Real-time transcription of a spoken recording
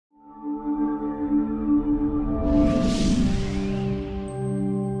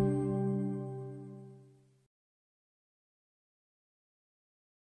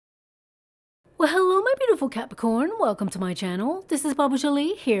beautiful Capricorn, welcome to my channel. This is Baba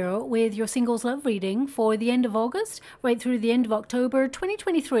Jolie here with your singles love reading for the end of August right through the end of October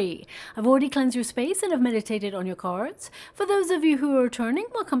 2023. I've already cleansed your space and have meditated on your cards. For those of you who are returning,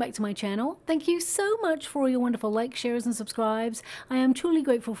 welcome back to my channel. Thank you so much for all your wonderful likes, shares and subscribes. I am truly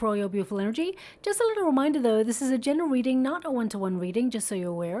grateful for all your beautiful energy. Just a little reminder though, this is a general reading, not a one-to-one reading, just so you're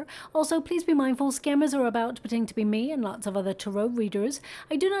aware. Also, please be mindful, scammers are about to pretend to be me and lots of other tarot readers.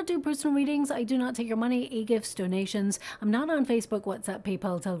 I do not do personal readings. I do not take your money, e-gifts, donations. I'm not on Facebook, WhatsApp,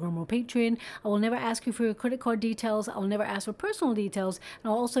 PayPal, Telegram, or Patreon. I will never ask you for your credit card details. I will never ask for personal details. And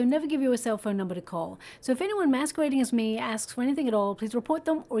I'll also never give you a cell phone number to call. So if anyone masquerading as me asks for anything at all, please report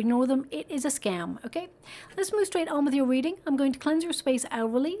them or ignore them. It is a scam, okay? Let's move straight on with your reading. I'm going to cleanse your space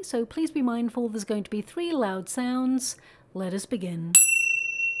hourly, so please be mindful there's going to be 3 loud sounds. Let us begin.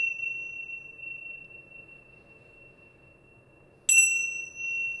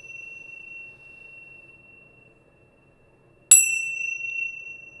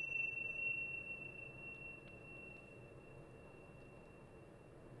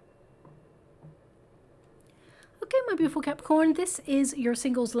 Okay, my beautiful Capricorn, this is your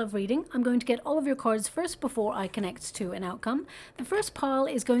singles love reading. I'm going to get all of your cards first before I connect to an outcome. The first pile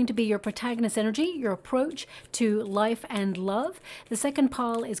is going to be your protagonist energy, your approach to life and love. The second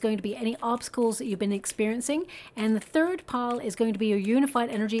pile is going to be any obstacles that you've been experiencing. And the third pile is going to be your unified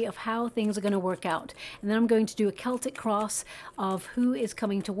energy of how things are going to work out. And then I'm going to do a Celtic cross of who is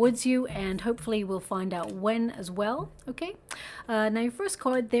coming towards you, and hopefully we'll find out when as well. Okay, now your first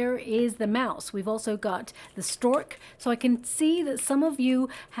card there is the mouse. We've also got the stork. So I can see that some of you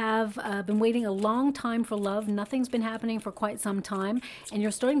have been waiting a long time for love. Nothing's been happening for quite some time, and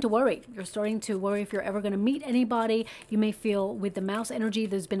you're starting to worry. You're starting to worry if you're ever going to meet anybody. You may feel with the mouse energy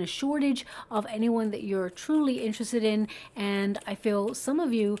there's been a shortage of anyone that you're truly interested in, and I feel some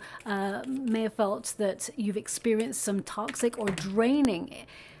of you may have felt that you've experienced some toxic or draining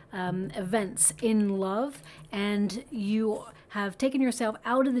events in love, and you have taken yourself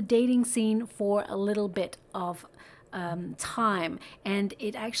out of the dating scene for a little bit of time, and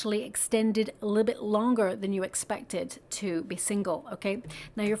it actually extended a little bit longer than you expected to be single. Okay,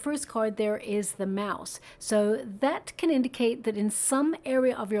 now your first card there is the mouse, so that can indicate that in some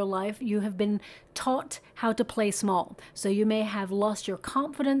area of your life you have been taught how to play small. So you may have lost your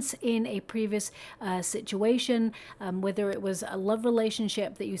confidence in a previous situation, whether it was a love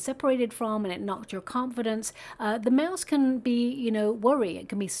relationship that you separated from and it knocked your confidence. The mouse can be, you know, worry. It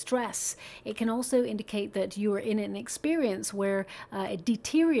can be stress. It can also indicate that you were in an experience where it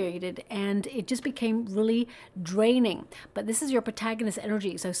deteriorated and it just became really draining. But this is your protagonist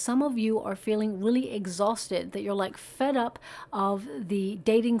energy. So some of you are feeling really exhausted, that you're like fed up of the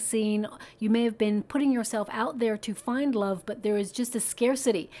dating scene. You may have been putting yourself out there to find love, but there is just a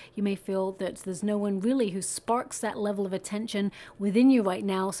scarcity. You may feel that there's no one really who sparks that level of attention within you right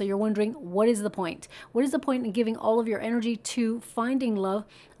now. So you're wondering, what is the point? What is the point in giving all of your energy to finding love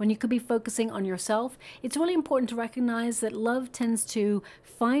when you could be focusing on yourself? It's really important to recognize that love tends to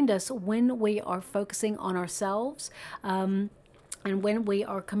find us when we are focusing on ourselves. And when we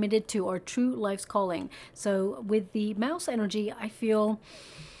are committed to our true life's calling. So with the mouse energy, I feel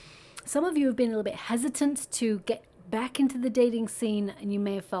some of you have been a little bit hesitant to get back into the dating scene, and you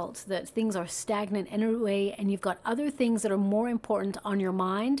may have felt that things are stagnant anyway, and you've got other things that are more important on your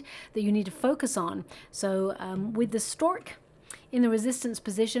mind that you need to focus on. So with the stork in the resistance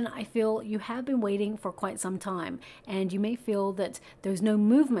position, I feel you have been waiting for quite some time, and you may feel that there's no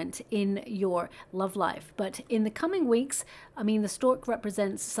movement in your love life. But in the coming weeks, I mean, the stork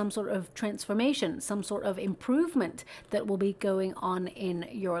represents some sort of transformation, some sort of improvement that will be going on in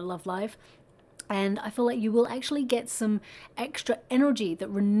your love life. And I feel like you will actually get some extra energy that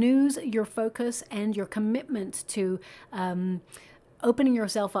renews your focus and your commitment to opening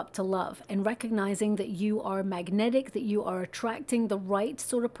yourself up to love and recognizing that you are magnetic, that you are attracting the right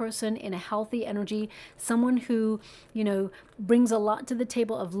sort of person in a healthy energy, someone who, you know, brings a lot to the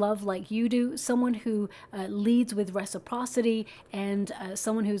table of love like you do, someone who leads with reciprocity, and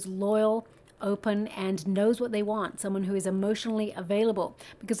someone who's loyal, open, and knows what they want, someone who is emotionally available.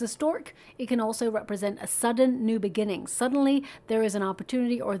 Because the stork, it can also represent a sudden new beginning. Suddenly there is an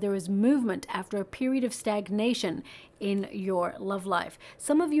opportunity, or there is movement after a period of stagnation in your love life.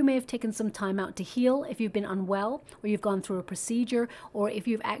 Some of you may have taken some time out to heal if you've been unwell, or you've gone through a procedure, or if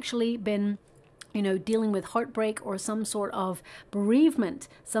you've actually been you know, dealing with heartbreak or some sort of bereavement.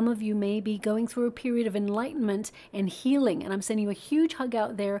 Some of you may be going through a period of enlightenment and healing. And I'm sending you a huge hug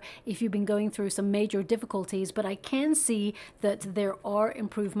out there if you've been going through some major difficulties. But I can see that there are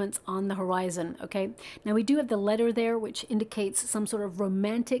improvements on the horizon, okay? Now, we do have the letter there, which indicates some sort of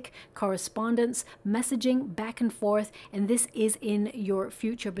romantic correspondence, messaging back and forth. And this is in your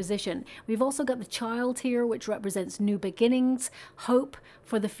future position. We've also got the child here, which represents new beginnings, hope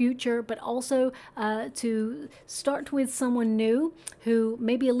for the future, but also to start with someone new who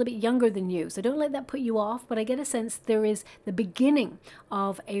may be a little bit younger than you. So don't let that put you off, but I get a sense there is the beginning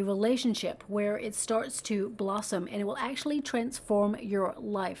of a relationship where it starts to blossom and it will actually transform your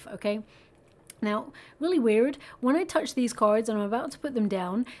life, okay? Now, really weird, when I touch these cards and I'm about to put them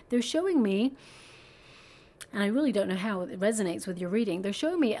down, they're showing me, and I really don't know how it resonates with your reading, they're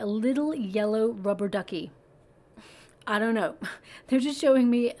showing me a little yellow rubber ducky. I don't know. They're just showing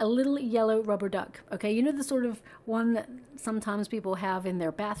me a little yellow rubber duck. Okay, you know, the sort of one that sometimes people have in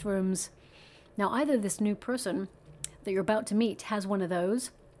their bathrooms. Now, either this new person that you're about to meet has one of those,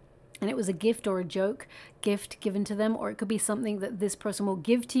 and it was a gift or a joke gift given to them, or it could be something that this person will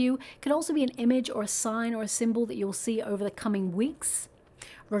give to you. It could also be an image or a sign or a symbol that you'll see over the coming weeks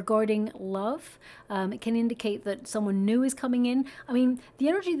regarding love. It can indicate that someone new is coming in. I mean, the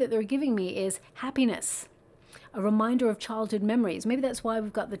energy that they're giving me is happiness, a reminder of childhood memories. Maybe that's why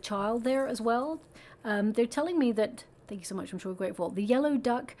we've got the child there as well. They're telling me that, thank you so much, I'm sure grateful. The yellow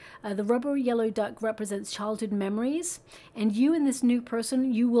duck, the rubber yellow duck represents childhood memories. And you and this new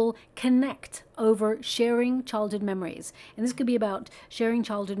person, you will connect over sharing childhood memories. And this could be about sharing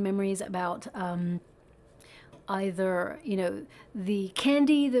childhood memories about either, you know, the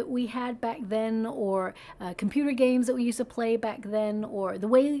candy that we had back then, or computer games that we used to play back then, or the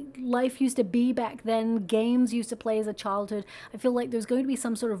way life used to be back then, games used to play as a childhood. I feel like there's going to be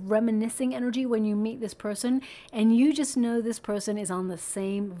some sort of reminiscing energy when you meet this person, and you just know this person is on the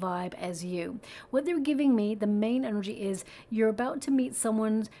same vibe as you. What they're giving me, the main energy, is you're about to meet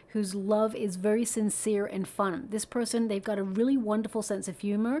someone whose love is very sincere and fun. This person, they've got a really wonderful sense of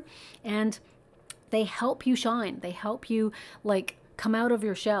humor, and they help you shine. They help you, like, come out of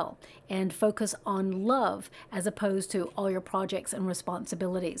your shell and focus on love as opposed to all your projects and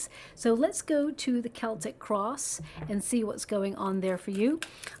responsibilities. So let's go to the Celtic Cross and see what's going on there for you.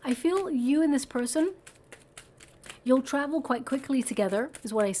 I feel you and this person, you'll travel quite quickly together,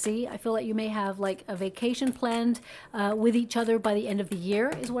 is what I see. I feel like you may have like a vacation planned with each other by the end of the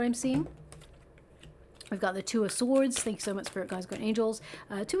year, is what I'm seeing. We've got the Two of Swords. Thank you so much, Spirit Guides, Good Angels.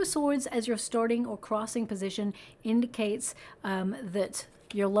 Two of Swords as your starting or crossing position indicates that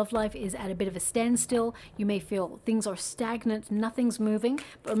your love life is at a bit of a standstill. You may feel things are stagnant, nothing's moving.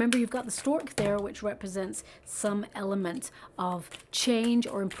 But remember, you've got the stork there, which represents some element of change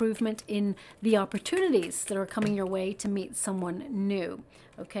or improvement in the opportunities that are coming your way to meet someone new.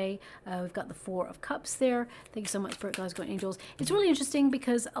 Okay, we've got the Four of Cups there. Thank you so much, Spirit Guides, Good Angels. It's really interesting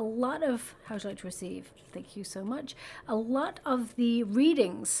because a lot of, how would you like to receive? Thank you so much. A lot of the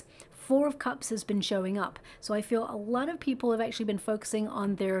readings, Four of Cups has been showing up. So I feel a lot of people have actually been focusing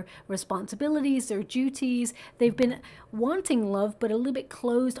on their responsibilities, their duties. They've been wanting love, but a little bit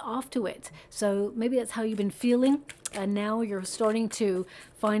closed off to it. So maybe that's how you've been feeling. And now you're starting to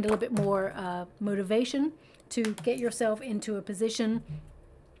find a little bit more motivation to get yourself into a position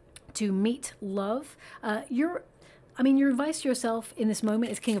to meet love. Your advice to yourself in this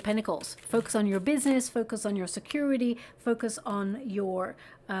moment is King of Pentacles. Focus on your business, focus on your security, focus on your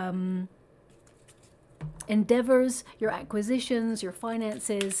endeavors, your acquisitions, your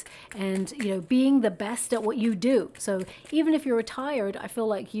finances, and, you know, being the best at what you do. So even if you're retired, I feel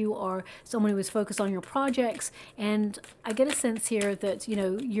like you are someone who is focused on your projects, and I get a sense here that, you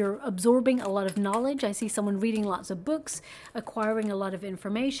know, you're absorbing a lot of knowledge. I see someone reading lots of books, acquiring a lot of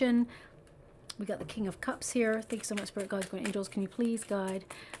information. We got the King of Cups here. Thank you so much, Spirit Guides, Good Angels. Can you please guide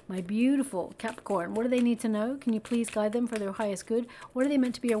my beautiful Capricorn? What do they need to know? Can you please guide them for their highest good? What are they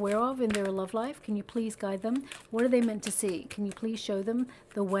meant to be aware of in their love life? Can you please guide them? What are they meant to see? Can you please show them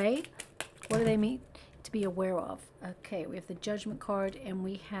the way? What do they mean to be aware of? Okay, we have the Judgment card, and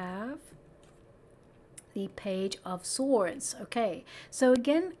we have the Page of Swords. Okay, so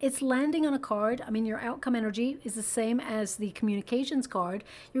again, it's landing on a card. I mean, your outcome energy is the same as the communications card.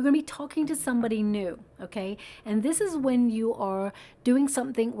 You're going to be talking to somebody new, okay? And this is when you are doing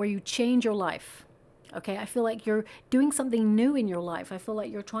something where you change your life. Okay, I feel like you're doing something new in your life. I feel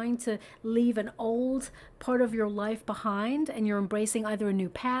like you're trying to leave an old part of your life behind, and you're embracing either a new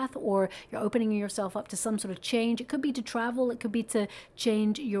path, or you're opening yourself up to some sort of change. It could be to travel, it could be to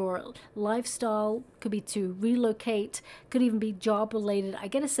change your lifestyle, it could be to relocate, could even be job related. I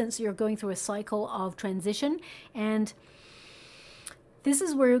get a sense that you're going through a cycle of transition, and this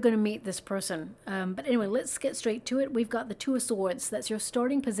is where you're going to meet this person. But anyway, let's get straight to it. We've got the Two of Swords. That's your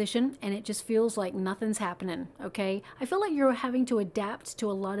starting position, and it just feels like nothing's happening, okay? I feel like you're having to adapt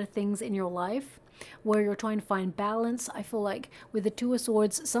to a lot of things in your life where you're trying to find balance. I feel like with the Two of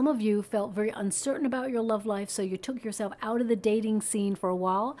Swords, some of you felt very uncertain about your love life, so you took yourself out of the dating scene for a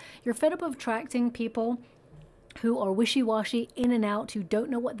while. You're fed up of attracting people who are wishy-washy, in and out, who don't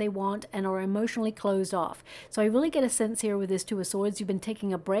know what they want and are emotionally closed off. So I really get a sense here with this Two of Swords, you've been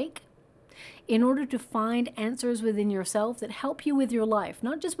taking a break in order to find answers within yourself that help you with your life,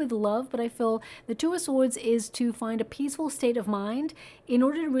 not just with love, but I feel the Two of Swords is to find a peaceful state of mind in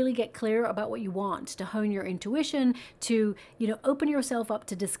order to really get clear about what you want, to hone your intuition, to, you know, open yourself up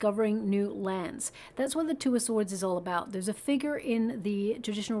to discovering new lands. That's what the Two of Swords is all about. There's a figure in the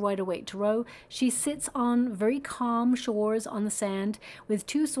traditional Rider-Waite Tarot. She sits on very calm shores on the sand with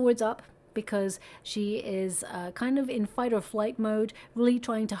two swords up, because she is kind of in fight or flight mode, really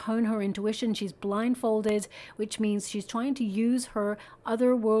trying to hone her intuition. She's blindfolded, which means she's trying to use her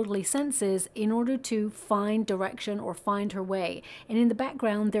otherworldly senses in order to find direction or find her way. And in the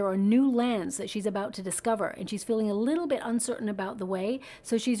background, there are new lands that she's about to discover, and she's feeling a little bit uncertain about the way,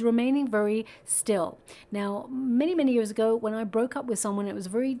 so she's remaining very still. Now, many, many years ago, when I broke up with someone, it was a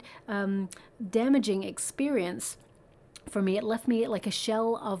very damaging experience. For me, it left me like a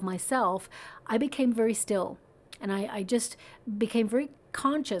shell of myself. I became very still, and I just became very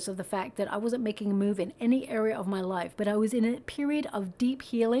conscious of the fact that I wasn't making a move in any area of my life, but I was in a period of deep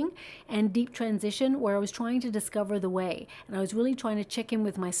healing and deep transition where I was trying to discover the way, and I was really trying to check in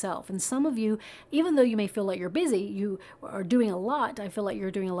with myself. And some of you, even though you may feel like you're busy, you are doing a lot. I feel like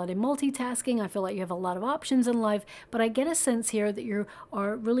you're doing a lot of multitasking. I feel like you have a lot of options in life, but I get a sense here that you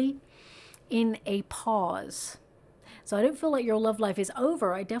are really in a pause. So I don't feel like your love life is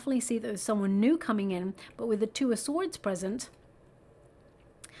over. I definitely see that there's someone new coming in, but with the Two of Swords present,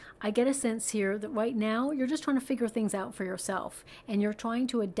 I get a sense here that right now you're just trying to figure things out for yourself, and you're trying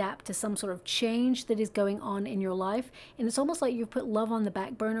to adapt to some sort of change that is going on in your life. And it's almost like you've put love on the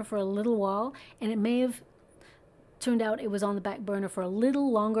back burner for a little while, and it may have turned out it was on the back burner for a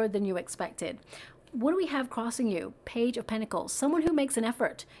little longer than you expected. What do we have crossing you? Page of Pentacles. Someone who makes an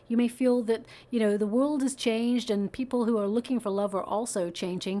effort. You may feel that, you know, the world has changed and people who are looking for love are also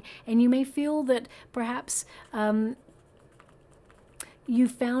changing. And you may feel that perhaps you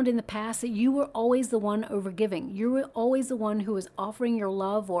found in the past that you were always the one overgiving. You were always the one who was offering your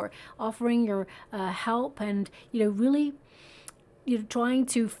love or offering your help, and, you know, really, you're trying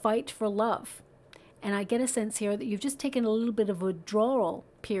to fight for love. And I get a sense here that you've just taken a little bit of a withdrawal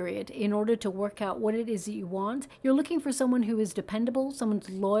period in order to work out what it is that you want. You're looking for someone who is dependable, someone who's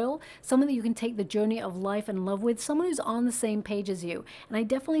loyal, someone that you can take the journey of life and love with, someone who's on the same page as you. And I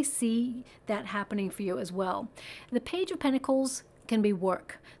definitely see that happening for you as well. The Page of Pentacles can be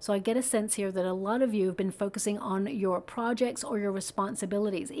work. So I get a sense here that a lot of you have been focusing on your projects or your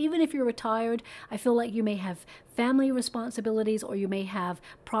responsibilities. Even if you're retired, I feel like you may have family responsibilities, or you may have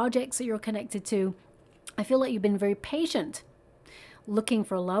projects that you're connected to. I feel like you've been very patient looking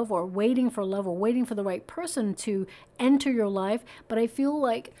for love, or waiting for love, or waiting for the right person to enter your life. But I feel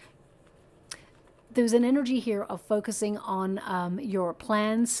like there's an energy here of focusing on your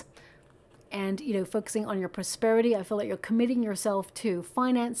plans and, you know, focusing on your prosperity. I feel like you're committing yourself to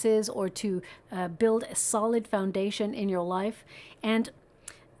finances, or to build a solid foundation in your life. And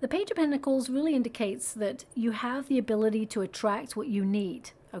the Page of Pentacles really indicates that you have the ability to attract what you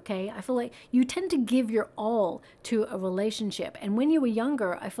need. Okay, I feel like you tend to give your all to a relationship. And when you were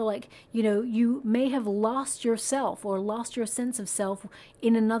younger, I feel like, you know, you may have lost yourself or lost your sense of self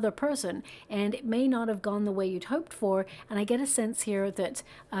in another person, and it may not have gone the way you'd hoped for. And I get a sense here that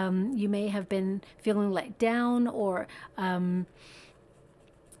you may have been feeling let down, or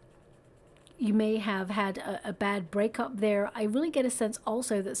you may have had a bad breakup there. I really get a sense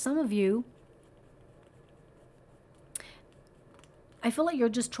also that some of you, I feel like you're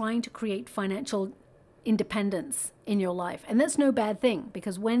just trying to create financial independence in your life. And that's no bad thing,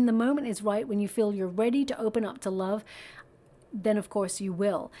 because when the moment is right, when you feel you're ready to open up to love, then of course you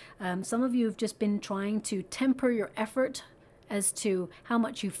will. Some of you have just been trying to temper your effort as to how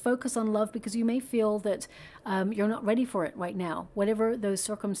much you focus on love, because you may feel that you're not ready for it right now. Whatever those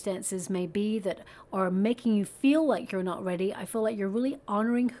circumstances may be that are making you feel like you're not ready, I feel like you're really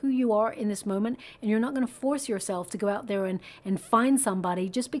honoring who you are in this moment, and you're not going to force yourself to go out there and find somebody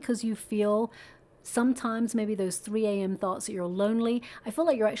just because you feel sometimes maybe those 3 a.m. thoughts that you're lonely. I feel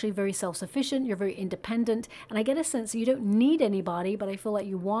like you're actually very self-sufficient, you're very independent, and I get a sense that you don't need anybody, but I feel like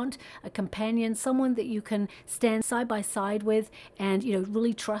you want a companion, someone that you can stand side by side with and, you know,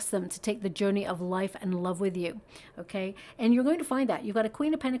 really trust them to take the journey of life and love with you, okay? And you're going to find that. You've got a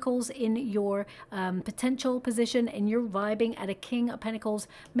Queen of Pentacles in your potential position, and you're vibing at a King of Pentacles,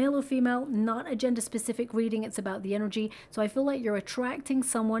 male or female, not a gender-specific reading, it's about the energy. So I feel like you're attracting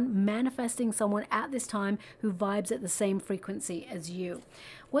someone, manifesting someone at this time who vibes at the same frequency as you.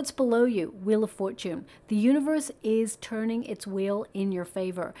 What's below you? Wheel of Fortune. The universe is turning its wheel in your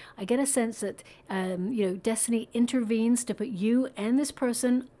favor. I get a sense that, you know, destiny intervenes to put you and this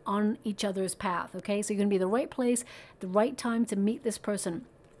person on each other's path, okay? So you're going to be in the right place, the right time to meet this person.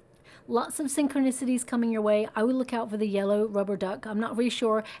 Lots of synchronicities coming your way. I would look out for the yellow rubber duck. I'm not really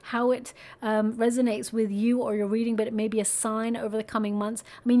sure how it resonates with you or your reading, but it may be a sign over the coming months.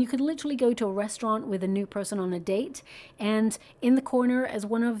 I mean, you could literally go to a restaurant with a new person on a date, and in the corner as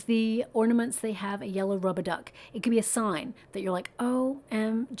one of the ornaments, they have a yellow rubber duck. It could be a sign that you're like,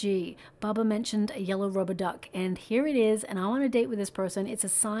 OMG, Baba mentioned a yellow rubber duck, and here it is, and I'm on a date with this person. It's a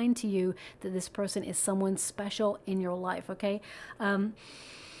sign to you that this person is someone special in your life, okay?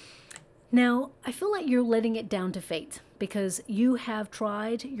 Now, I feel like you're letting it down to fate, because you have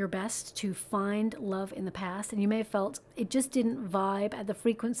tried your best to find love in the past, and you may have felt it just didn't vibe at the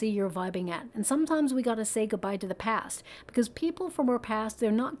frequency you're vibing at. And sometimes we got to say goodbye to the past, because people from our past,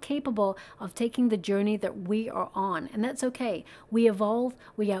 they're not capable of taking the journey that we are on, and that's okay. We evolve,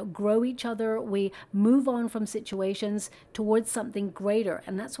 we outgrow each other, we move on from situations towards something greater,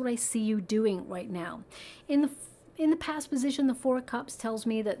 and that's what I see you doing right now. In the past position, the Four of Cups tells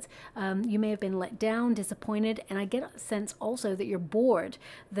me that you may have been let down, disappointed, and I get a sense also that you're bored,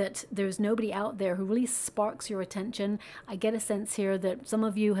 that there's nobody out there who really sparks your attention. I get a sense here that some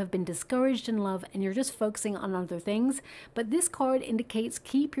of you have been discouraged in love and you're just focusing on other things. But this card indicates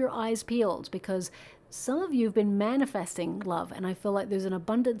keep your eyes peeled, because some of you have been manifesting love, and I feel like there's an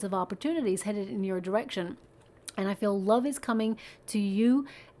abundance of opportunities headed in your direction. And I feel love is coming to you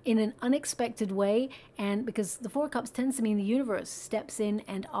in an unexpected way, and because the Four of Cups tends to mean the universe steps in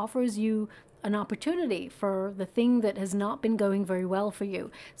and offers you an opportunity for the thing that has not been going very well for you.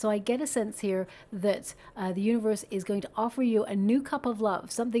 So I get a sense here that the universe is going to offer you a new cup of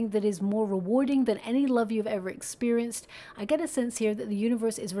love, something that is more rewarding than any love you've ever experienced. I get a sense here that the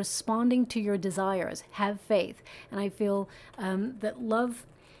universe is responding to your desires. Have faith. And I feel that love,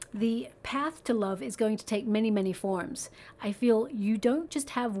 the path to love, is going to take many, many forms. I feel you don't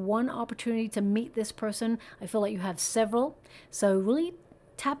just have one opportunity to meet this person. I feel like you have several. So really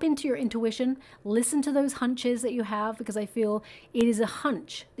tap into your intuition, listen to those hunches that you have, because I feel it is a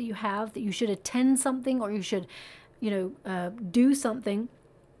hunch that you have that you should attend something, or you should, you know, do something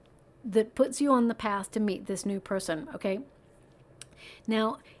that puts you on the path to meet this new person, okay?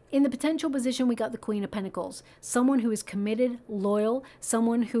 Now, in the potential position, we got the Queen of Pentacles, someone who is committed, loyal,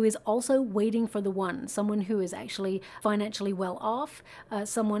 someone who is also waiting for the one, someone who is actually financially well off,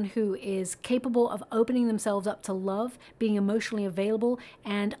 someone who is capable of opening themselves up to love, being emotionally available,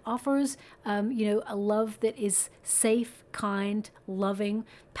 and offers, you know, a love that is safe, kind, loving,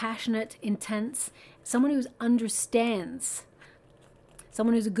 passionate, intense, someone who understands.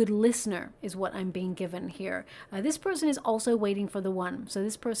 Someone who's a good listener is what I'm being given here. This person is also waiting for the one. So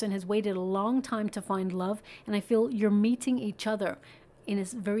this person has waited a long time to find love, and I feel you're meeting each other in a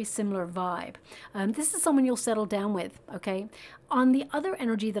very similar vibe. This is someone you'll settle down with, okay? On the other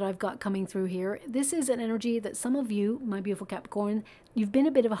energy that I've got coming through here, this is an energy that some of you, my beautiful Capricorn, you've been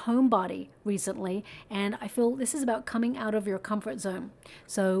a bit of a homebody recently, and I feel this is about coming out of your comfort zone.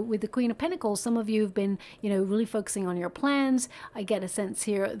 So with the Queen of Pentacles, some of you have been, you know, really focusing on your plans. I get a sense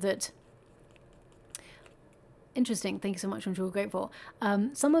here that, interesting, thank you so much, I'm truly grateful.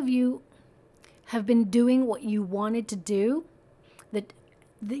 Some of you have been doing what you wanted to do, that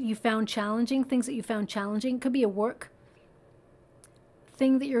you found challenging, things that you found challenging. It could be a work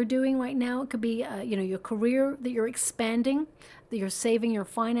thing that you're doing right now. It could be, you know, your career that you're expanding, that you're saving your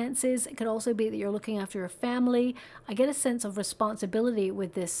finances. It could also be that you're looking after your family. I get a sense of responsibility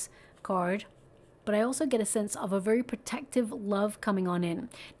with this card, but I also get a sense of a very protective love coming on in.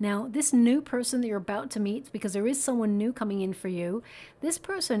 Now, this new person that you're about to meet, because there is someone new coming in for you, this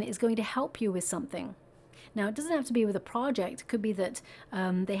person is going to help you with something. Now, it doesn't have to be with a project. It could be that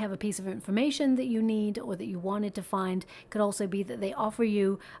they have a piece of information that you need or that you wanted to find. It could also be that they offer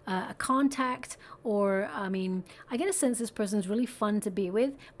you a contact, or, I mean, I get a sense this person's really fun to be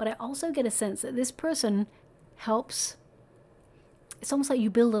with, but I also get a sense that this person helps. It's almost like you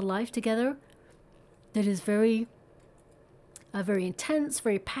build a life together that is very intense,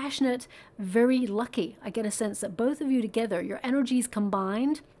 very passionate, very lucky. I get a sense that both of you together, your energies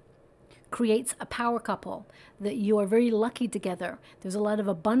combined, creates a power couple, that you are very lucky together. There's a lot of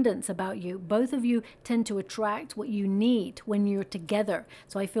abundance about you. Both of you tend to attract what you need when you're together.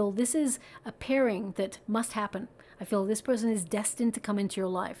 So I feel this is a pairing that must happen. I feel this person is destined to come into your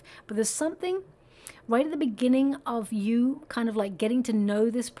life. But there's something right at the beginning of you kind of like getting to know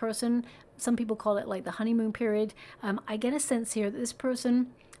this person. Some people call it like the honeymoon period. I get a sense here that this person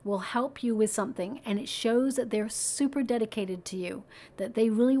will help you with something, and it shows that they're super dedicated to you, that they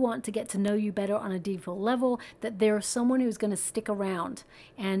really want to get to know you better on a deeper level, that they're someone who's going to stick around,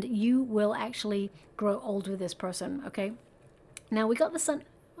 and you will actually grow old with this person, okay? Now we got the sun.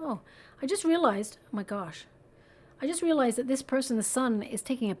 Oh, I just realized, oh my gosh, I just realized that this person, the sun, is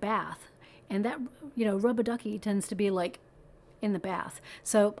taking a bath, and that, you know, rubber ducky tends to be like in the bath.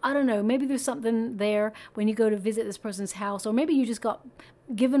 So I don't know, maybe there's something there when you go to visit this person's house, or maybe you just got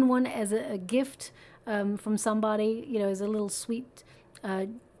given one as a gift from somebody, you know, as a little sweet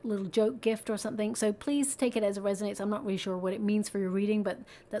little joke gift or something. So please take it as it resonates. I'm not really sure what it means for your reading, but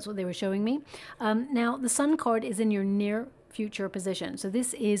that's what they were showing me. Now the Sun card is in your near future position. So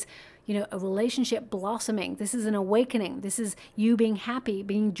this is, you know, a relationship blossoming. This is an awakening. This is you being happy,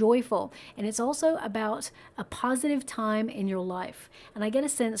 being joyful. And it's also about a positive time in your life. And I get a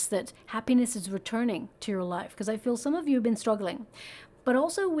sense that happiness is returning to your life, because I feel some of you have been struggling. But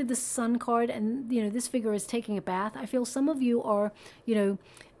also with the Sun card, and, you know, this figure is taking a bath, I feel some of you are, you know,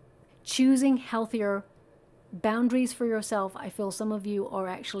 choosing healthier boundaries for yourself. I feel some of you are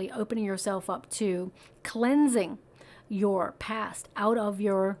actually opening yourself up to cleansing your past out of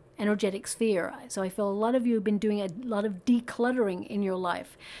your energetic sphere. So I feel a lot of you have been doing a lot of decluttering in your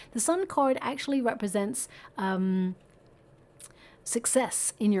life. The Sun card actually represents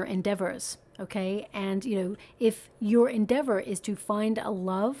success in your endeavors, okay? And, you know, if your endeavor is to find a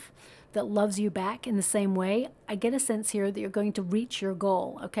love that loves you back in the same way, I get a sense here that you're going to reach your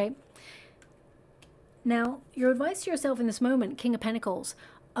goal, okay? Now, your advice to yourself in this moment, King of Pentacles,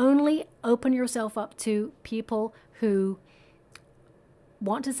 only open yourself up to people who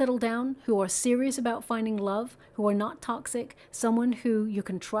want to settle down, who are serious about finding love, who are not toxic, someone who you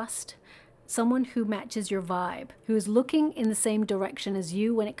can trust, someone who matches your vibe, who is looking in the same direction as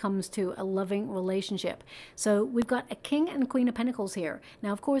you when it comes to a loving relationship. So we've got a King and Queen of Pentacles here.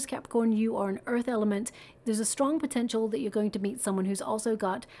 Now, of course, Capricorn, you are an earth element. There's a strong potential that you're going to meet someone who's also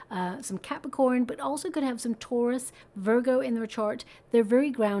got some Capricorn, but also could have some Taurus, Virgo in their chart. They're very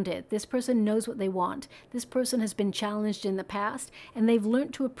grounded. This person knows what they want. This person has been challenged in the past, and they've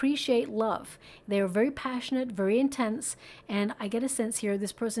learned to appreciate love. They are very passionate, very intense, and I get a sense here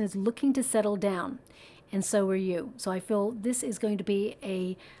this person is looking to settle down. And so are you. So I feel this is going to be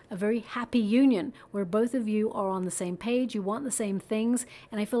a very happy union where both of you are on the same page, you want the same things,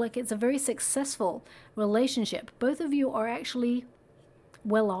 and I feel like it's a very successful relationship. Both of you are actually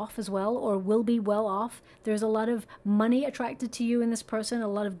well off as well, or will be well off. There's a lot of money attracted to you in this person, a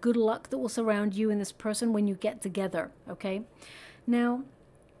lot of good luck that will surround you and this person when you get together, okay? Now,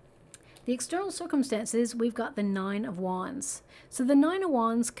 the external circumstances, we've got the Nine of Wands. So the Nine of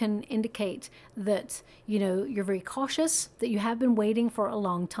Wands can indicate that, you know, you're very cautious, that you have been waiting for a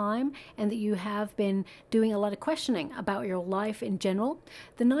long time, and that you have been doing a lot of questioning about your life in general.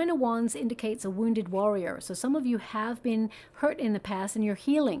 The Nine of Wands indicates a wounded warrior. So some of you have been hurt in the past and you're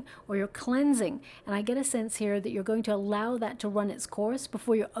healing or you're cleansing. And I get a sense here that you're going to allow that to run its course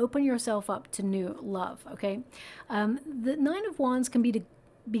before you open yourself up to new love, okay? The Nine of Wands can be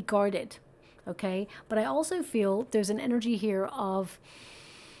guarded, okay? But I also feel there's an energy here of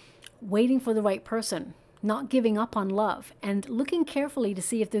waiting for the right person, not giving up on love, and looking carefully to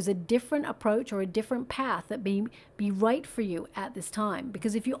see if there's a different approach or a different path that may be right for you at this time.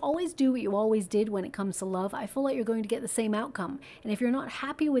 Because if you always do what you always did when it comes to love, I feel like you're going to get the same outcome. And if you're not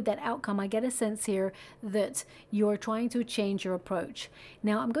happy with that outcome, I get a sense here that you're trying to change your approach.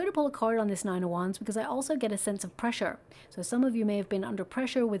 Now, I'm going to pull a card on this Nine of Wands because I also get a sense of pressure. So some of you may have been under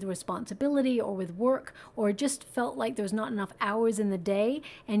pressure with responsibility or with work, or just felt like there's not enough hours in the day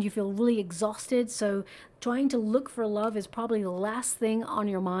and you feel really exhausted. So trying to look for love is probably the last thing on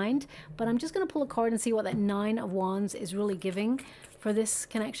your mind. But I'm just going to pull a card and see what that Nine of Wands is really giving for this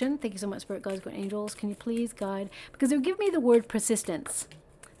connection. Thank you so much, Spirit Guides, Good Angels. Can you please guide? Because they'll give me the word persistence.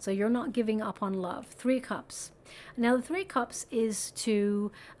 So you're not giving up on love. 3 of Cups. Now the 3 of Cups is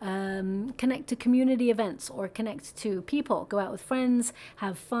to connect to community events or connect to people, go out with friends,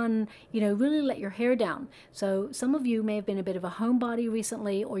 have fun, you know, really let your hair down. So some of you may have been a bit of a homebody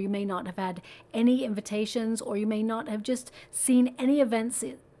recently, or you may not have had any invitations, or you may not have just seen any events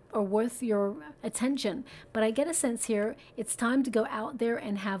or worth your attention. But I get a sense here it's time to go out there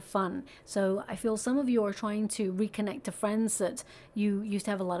and have fun. So I feel some of you are trying to reconnect to friends that you used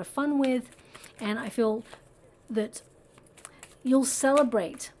to have a lot of fun with, and I feel that you'll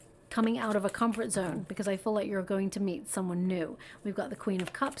celebrate coming out of a comfort zone, because I feel like you're going to meet someone new. We've got the Queen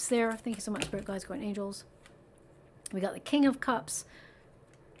of Cups there. Thank you so much, Spirit Guides, Guardian Angels. We got the King of Cups,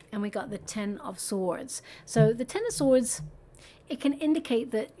 and we got the 10 of Swords. So the 10 of Swords, it can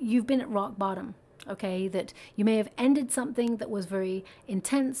indicate that you've been at rock bottom. Okay, that you may have ended something that was very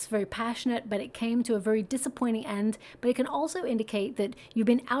intense, very passionate, but it came to a very disappointing end. But it can also indicate that you've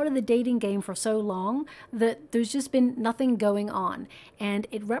been out of the dating game for so long that there's just been nothing going on. And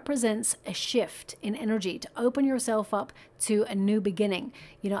it represents a shift in energy to open yourself up to a new beginning.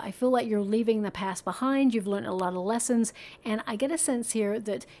 You know, I feel like you're leaving the past behind. You've learned a lot of lessons. And I get a sense here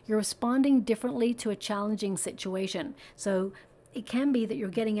that you're responding differently to a challenging situation. So it can be that you're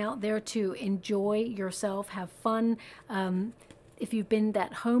getting out there to enjoy yourself, have fun. If you've been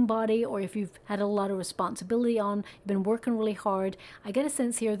that homebody, or if you've had a lot of responsibility on, you've been working really hard, I get a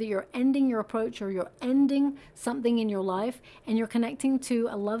sense here that you're ending your approach, or you're ending something in your life, and you're connecting to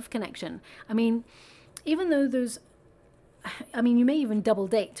a love connection. I mean, even though you may even double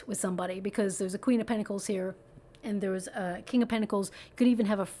date with somebody, because there's a Queen of Pentacles here, and there's a King of Pentacles. You could even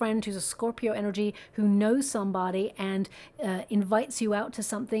have a friend who's a Scorpio energy who knows somebody and invites you out to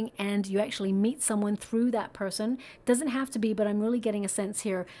something, and you actually meet someone through that person. Doesn't have to be, but I'm really getting a sense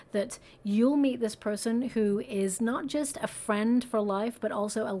here that you'll meet this person who is not just a friend for life, but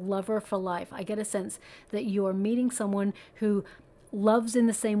also a lover for life. I get a sense that you're meeting someone who loves in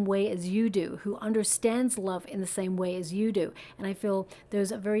the same way as you do, who understands love in the same way as you do. And I feel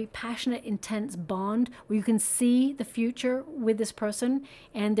there's a very passionate, intense bond where you can see the future with this person,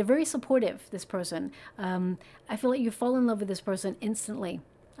 and they're very supportive, this person. I feel like you fall in love with this person instantly,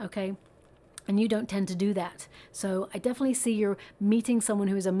 okay? And you don't tend to do that. So I definitely see you're meeting someone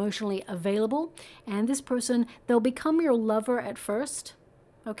who is emotionally available, and this person, they'll become your lover at first.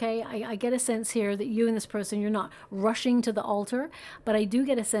 Okay, I get a sense here that you and this person, you're not rushing to the altar, but I do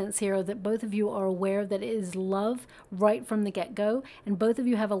get a sense here that both of you are aware that it is love right from the get-go, and both of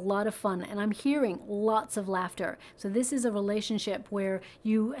you have a lot of fun, and I'm hearing lots of laughter. So this is a relationship where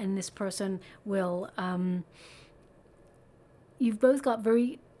you and this person will, you've both got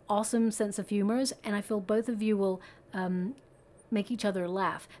very awesome sense of humors, and I feel both of you will make each other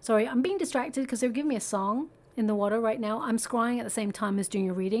laugh. Sorry, I'm being distracted because they're giving me a song in the water right now. I'm scrying at the same time as doing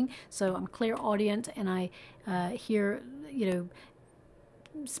a reading, so I'm clairaudient, and I hear, you know,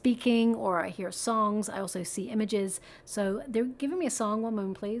 speaking, or I hear songs. I also see images. So they're giving me a song. One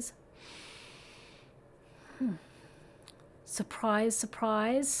moment, please. Surprise,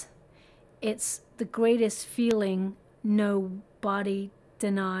 surprise. It's the greatest feeling nobody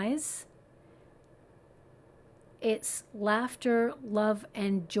denies. It's laughter, love,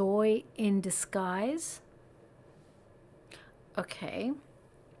 and joy in disguise. Okay,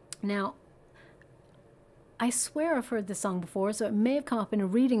 now I swear I've heard this song before, so it may have come up in a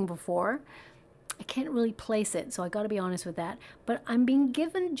reading before. I can't really place it, so I got to be honest with that. But I'm being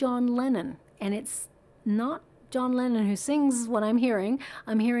given John Lennon, and it's not John Lennon who sings what I'm hearing.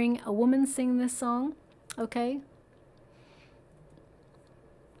 I'm hearing a woman sing this song, okay?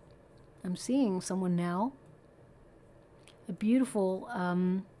 I'm seeing someone now. A beautiful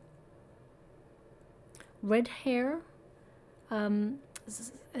red hair.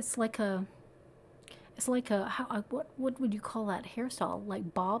 It's like a what would you call that hairstyle?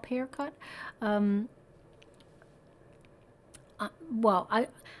 Like bob haircut? Well,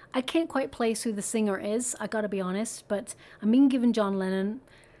 I can't quite place who the singer is, I gotta be honest, but I'm being given John Lennon,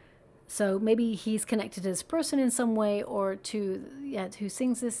 so maybe he's connected to this person in some way, or to, yeah, who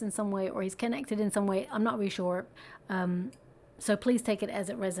sings this in some way, or he's connected in some way. I'm not really sure. So please take it as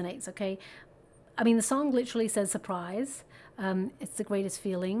it resonates, okay? I mean, the song literally says surprise. It's the greatest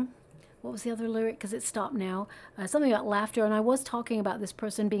feeling. What was the other lyric? Because it stopped now. Something about laughter. And I was talking about this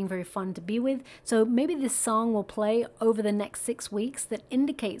person being very fun to be with. So maybe this song will play over the next 6 weeks that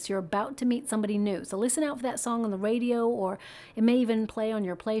indicates you're about to meet somebody new. So listen out for that song on the radio, or it may even play on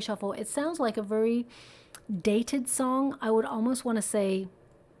your play shuffle. It sounds like a very dated song. I would almost want to say,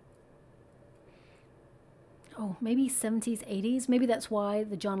 oh, maybe 70s, 80s. Maybe that's why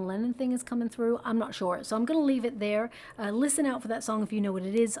the John Lennon thing is coming through. I'm not sure. So I'm going to leave it there. Listen out for that song if you know what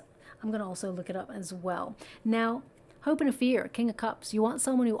it is. I'm going to also look it up as well. Now, hope and a fear, King of Cups. You want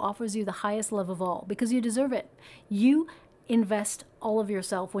someone who offers you the highest love of all because you deserve it. You invest all of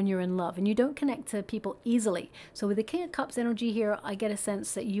yourself when you're in love, and you don't connect to people easily. So with the King of Cups energy here, I get a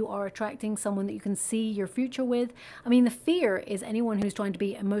sense that you are attracting someone that you can see your future with. I mean, the fear is anyone who's trying to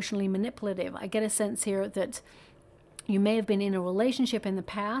be emotionally manipulative. I get a sense here that you may have been in a relationship in the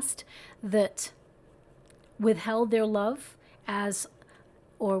past that withheld their love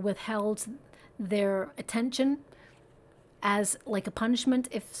or withheld their attention as like a punishment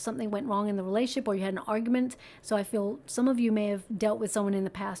if something went wrong in the relationship or you had an argument. So I feel some of you may have dealt with someone in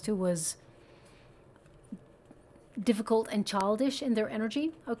the past who was difficult and childish in their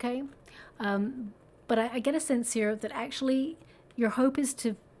energy, okay? But I get a sense here that actually your hope is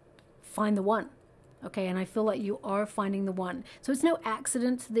to find the one, okay? And I feel like you are finding the one. So it's no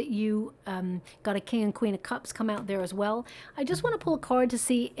accident that you got a King and Queen of Cups come out there as well. I just want to pull a card to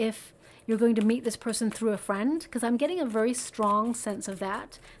see if you're going to meet this person through a friend, because I'm getting a very strong sense of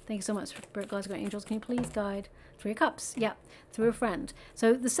that. Thank you so much, Spirit Guides, Guardian Angels. Can you please guide? Three of Cups. Yeah, through a friend.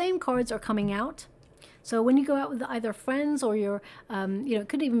 So the same cards are coming out. So when you go out with either friends or your, you know, it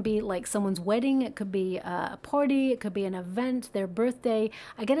could even be like someone's wedding. It could be a party. It could be an event, their birthday.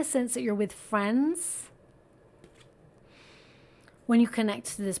 I get a sense that you're with friends when you connect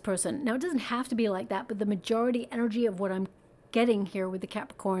to this person. Now, it doesn't have to be like that, but the majority energy of what I'm getting here with the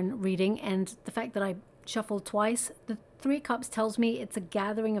Capricorn reading and the fact that I shuffled twice, the Three of Cups tells me it's a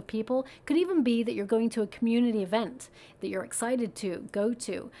gathering of people. Could even be that you're going to a community event that you're excited to go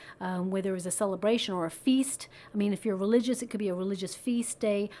to, where there is a celebration or a feast. I mean, if you're religious, it could be a religious feast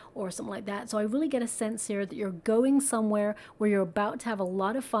day or something like that. So I really get a sense here that you're going somewhere where you're about to have a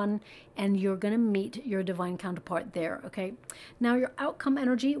lot of fun and you're going to meet your divine counterpart there, okay? Now, your outcome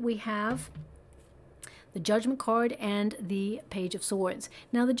energy, we have the Judgment card and the Page of Swords.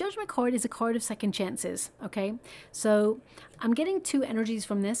 Now, the Judgment card is a card of second chances, okay? So I'm getting two energies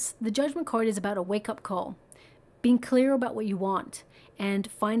from this. The Judgment card is about a wake-up call, being clear about what you want,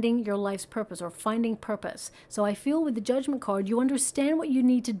 and finding your life's purpose or finding purpose. So I feel with the Judgment card, you understand what you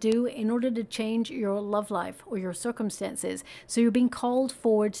need to do in order to change your love life or your circumstances. So you're being called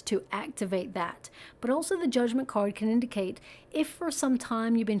forward to activate that. But also the Judgment card can indicate if for some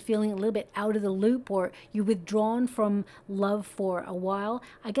time you've been feeling a little bit out of the loop or you've withdrawn from love for a while,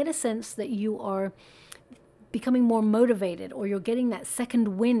 I get a sense that you are becoming more motivated, or you're getting that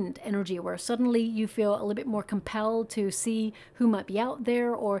second wind energy where suddenly you feel a little bit more compelled to see who might be out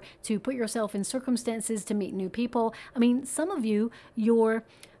there or to put yourself in circumstances to meet new people. I mean, some of you, your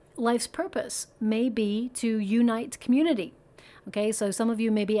life's purpose may be to unite community. Okay, so some of you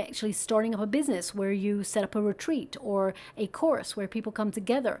may be actually starting up a business where you set up a retreat or a course where people come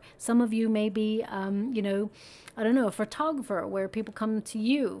together. Some of you may be, you know, I don't know, a photographer where people come to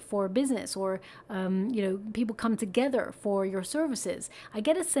you for business, or, you know, people come together for your services. I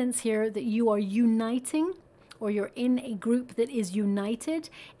get a sense here that you are uniting, or you're in a group that is united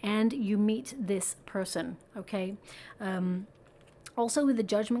and you meet this person, okay? Also with the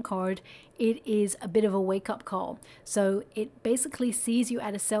Judgment card, it is a bit of a wake-up call. So it basically sees you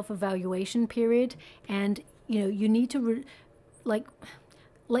at a self-evaluation period, and you know, you need to let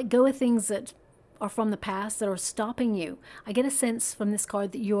go of things that are from the past that are stopping you. I get a sense from this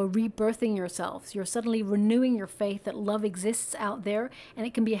card that you are rebirthing yourselves. You're suddenly renewing your faith that love exists out there, and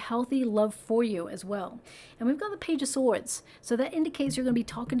it can be a healthy love for you as well. And we've got the Page of Swords. So that indicates you're going to be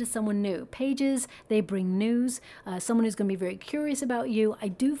talking to someone new. Pages, they bring news, someone who's going to be very curious about you. I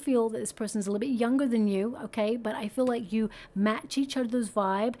do feel that this person's a little bit younger than you, okay? But I feel like you match each other's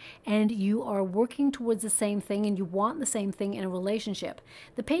vibe and you are working towards the same thing and you want the same thing in a relationship.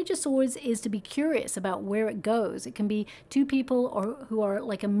 The Page of Swords is to be curious about where it goes. It can be two people who are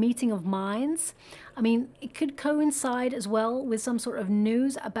like a meeting of minds. I mean, it could coincide as well with some sort of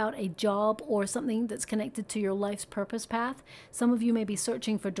news about a job or something that's connected to your life's purpose path. Some of you may be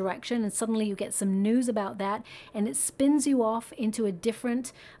searching for direction and suddenly you get some news about that and it spins you off into a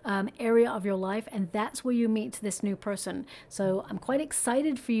different area of your life, and that's where you meet this new person. So I'm quite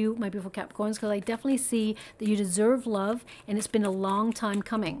excited for you, my beautiful Capricorns, because I definitely see that you deserve love and it's been a long time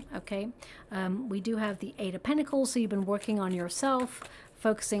coming, okay? We do have the Eight of Pentacles, so you've been working on yourself,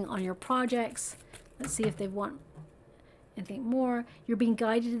 focusing on your projects. Let's see if they want anything more. You're being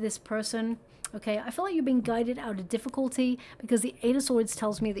guided to this person. Okay, I feel like you're being guided out of difficulty because the Eight of Swords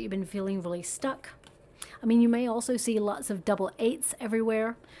tells me that you've been feeling really stuck. I mean, you may also see lots of double eights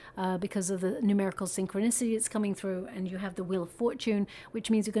everywhere because of the numerical synchronicity that's coming through, and you have the Wheel of Fortune, which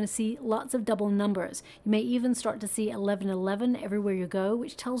means you're going to see lots of double numbers. You may even start to see 1111 everywhere you go,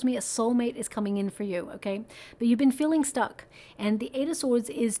 which tells me a soulmate is coming in for you, okay? But you've been feeling stuck, and the Eight of Swords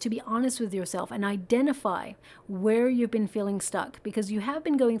is to be honest with yourself and identify where you've been feeling stuck, because you have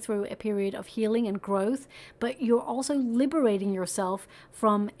been going through a period of healing and growth, but you're also liberating yourself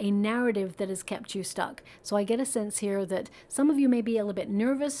from a narrative that has kept you stuck. So I get a sense here that some of you may be a little bit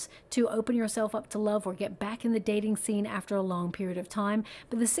nervous to open yourself up to love or get back in the dating scene after a long period of time.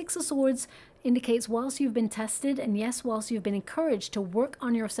 But the Six of Swords indicates whilst you've been tested, and yes, whilst you've been encouraged to work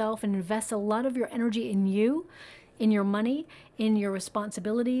on yourself and invest a lot of your energy in you, in your money, in your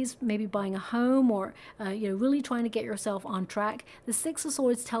responsibilities, maybe buying a home, or really trying to get yourself on track. The Six of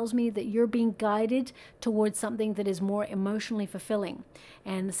Swords tells me that you're being guided towards something that is more emotionally fulfilling.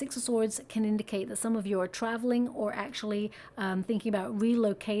 And the Six of Swords can indicate that some of you are traveling or actually thinking about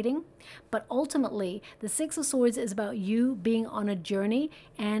relocating. But ultimately, the Six of Swords is about you being on a journey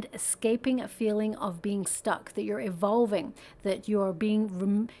and escaping a feeling of being stuck, that you're evolving, that you are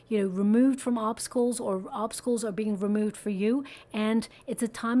being removed from obstacles, or obstacles are being removed for you, and it's a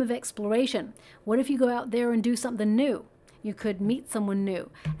time of exploration. What if you go out there and do something new? You could meet someone new,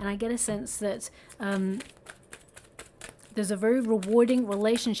 and I get a sense that there's a very rewarding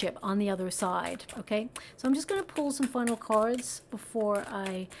relationship on the other side, okay? So I'm just going to pull some final cards before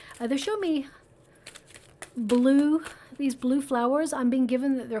they show me blue, these blue flowers. I'm being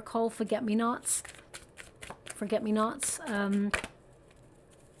given that they're called forget-me-nots. Forget-me-nots.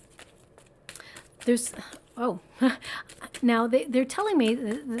 Now they're telling me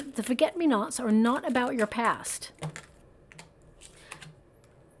that the forget-me-nots are not about your past.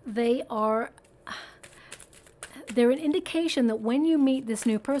 They're an indication that when you meet this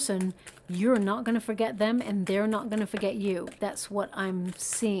new person, you're not going to forget them and they're not going to forget you. That's what I'm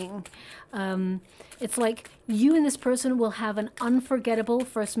seeing. It's like you and this person will have an unforgettable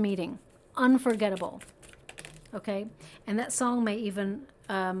first meeting. Unforgettable. Okay? And that song may even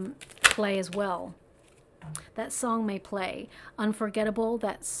play as well. That song may play. Unforgettable,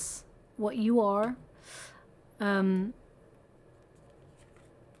 that's what you are.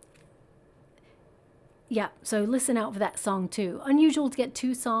 Yeah, so listen out for that song too. Unusual to get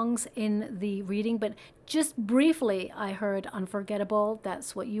two songs in the reading, but just briefly I heard Unforgettable,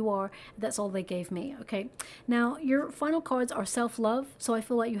 that's what you are. That's all they gave me, okay? Now, your final cards are self-love, so I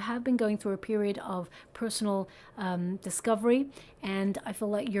feel like you have been going through a period of personal discovery, and I feel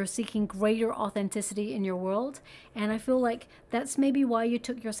like you're seeking greater authenticity in your world, and I feel like that's maybe why you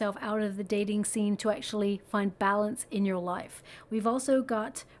took yourself out of the dating scene to actually find balance in your life. We've also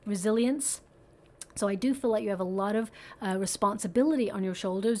got resilience. So I do feel like you have a lot of responsibility on your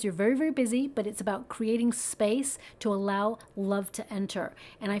shoulders. You're very, very busy, but it's about creating space to allow love to enter.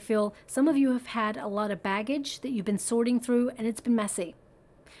 And I feel some of you have had a lot of baggage that you've been sorting through, and it's been messy.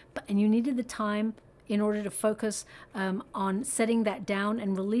 And you needed the time in order to focus on setting that down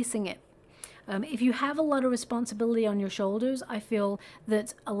and releasing it. If you have a lot of responsibility on your shoulders, I feel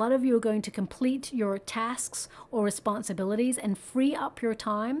that a lot of you are going to complete your tasks or responsibilities and free up your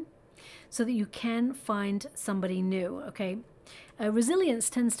time so that you can find somebody new, okay? Resilience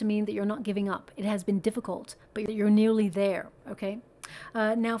tends to mean that you're not giving up. It has been difficult, but you're nearly there, okay?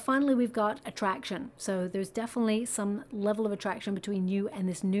 Now, finally, we've got attraction. So there's definitely some level of attraction between you and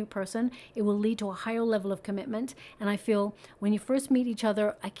this new person. It will lead to a higher level of commitment. And I feel when you first meet each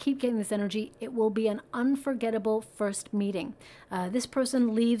other, I keep getting this energy, it will be an unforgettable first meeting. This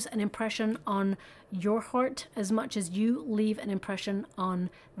person leaves an impression on your heart as much as you leave an impression on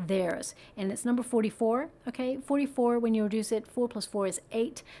theirs. And it's number 44, okay? 44, when you reduce it, 4 plus 4 is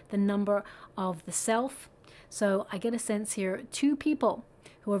 8, the number of the self. So I get a sense here, two people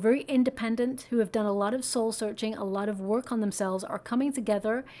who are very independent, who have done a lot of soul searching, a lot of work on themselves, are coming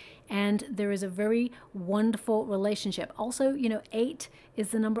together, and there is a very wonderful relationship. Also, you know, 8 is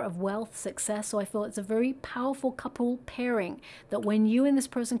the number of wealth, success, so I feel it's a very powerful couple pairing, that when you and this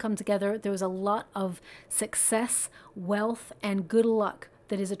person come together, there is a lot of success, wealth, and good luck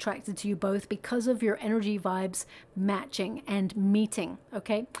that is attracted to you both because of your energy vibes matching and meeting,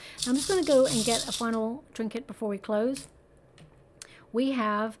 okay? I'm just going to go and get a final trinket before we close. We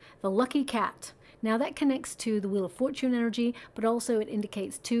have the lucky cat. Now that connects to the Wheel of Fortune energy, but also it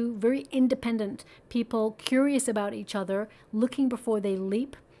indicates two very independent people, curious about each other, looking before they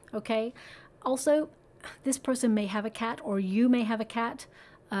leap, okay? Also, this person may have a cat, or you may have a cat.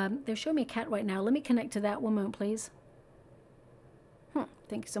 They're showing me a cat right now. Let me connect to that one moment, please.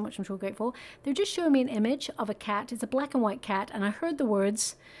 Thank you so much. I'm so grateful. They're just showing me an image of a cat. It's a black and white cat, and I heard the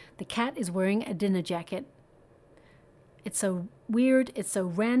words, the cat is wearing a dinner jacket. It's so weird. It's so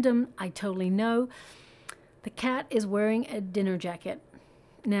random. I totally know. The cat is wearing a dinner jacket.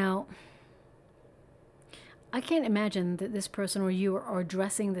 Now, I can't imagine that this person or you are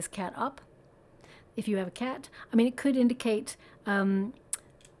dressing this cat up. If you have a cat, I mean, it could indicate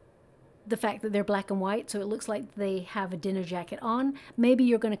the fact that they're black and white, so it looks like they have a dinner jacket on. Maybe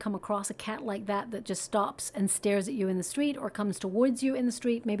you're going to come across a cat like that that just stops and stares at you in the street or comes towards you in the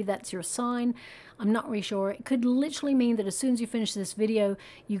street. Maybe that's your sign. I'm not really sure. It could literally mean that as soon as you finish this video,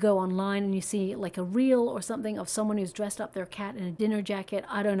 you go online and you see like a reel or something of someone who's dressed up their cat in a dinner jacket.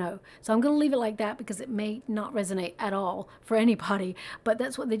 I don't know. So I'm going to leave it like that because it may not resonate at all for anybody, but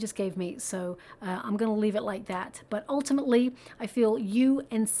that's what they just gave me. So I'm going to leave it like that. But ultimately, I feel you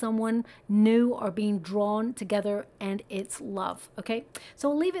and someone new are being drawn together, and it's love. Okay, so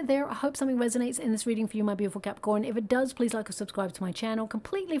I'll leave it there. I hope something resonates in this reading for you, my beautiful Capricorn. If it does, please like or subscribe to my channel.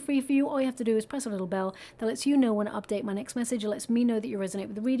 Completely free for you. All you have to do is press a little bell that lets you know when I update my next message. It lets me know that you resonate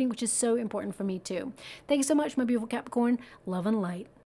with the reading, which is so important for me too. Thank you so much, my beautiful Capricorn. Love and light.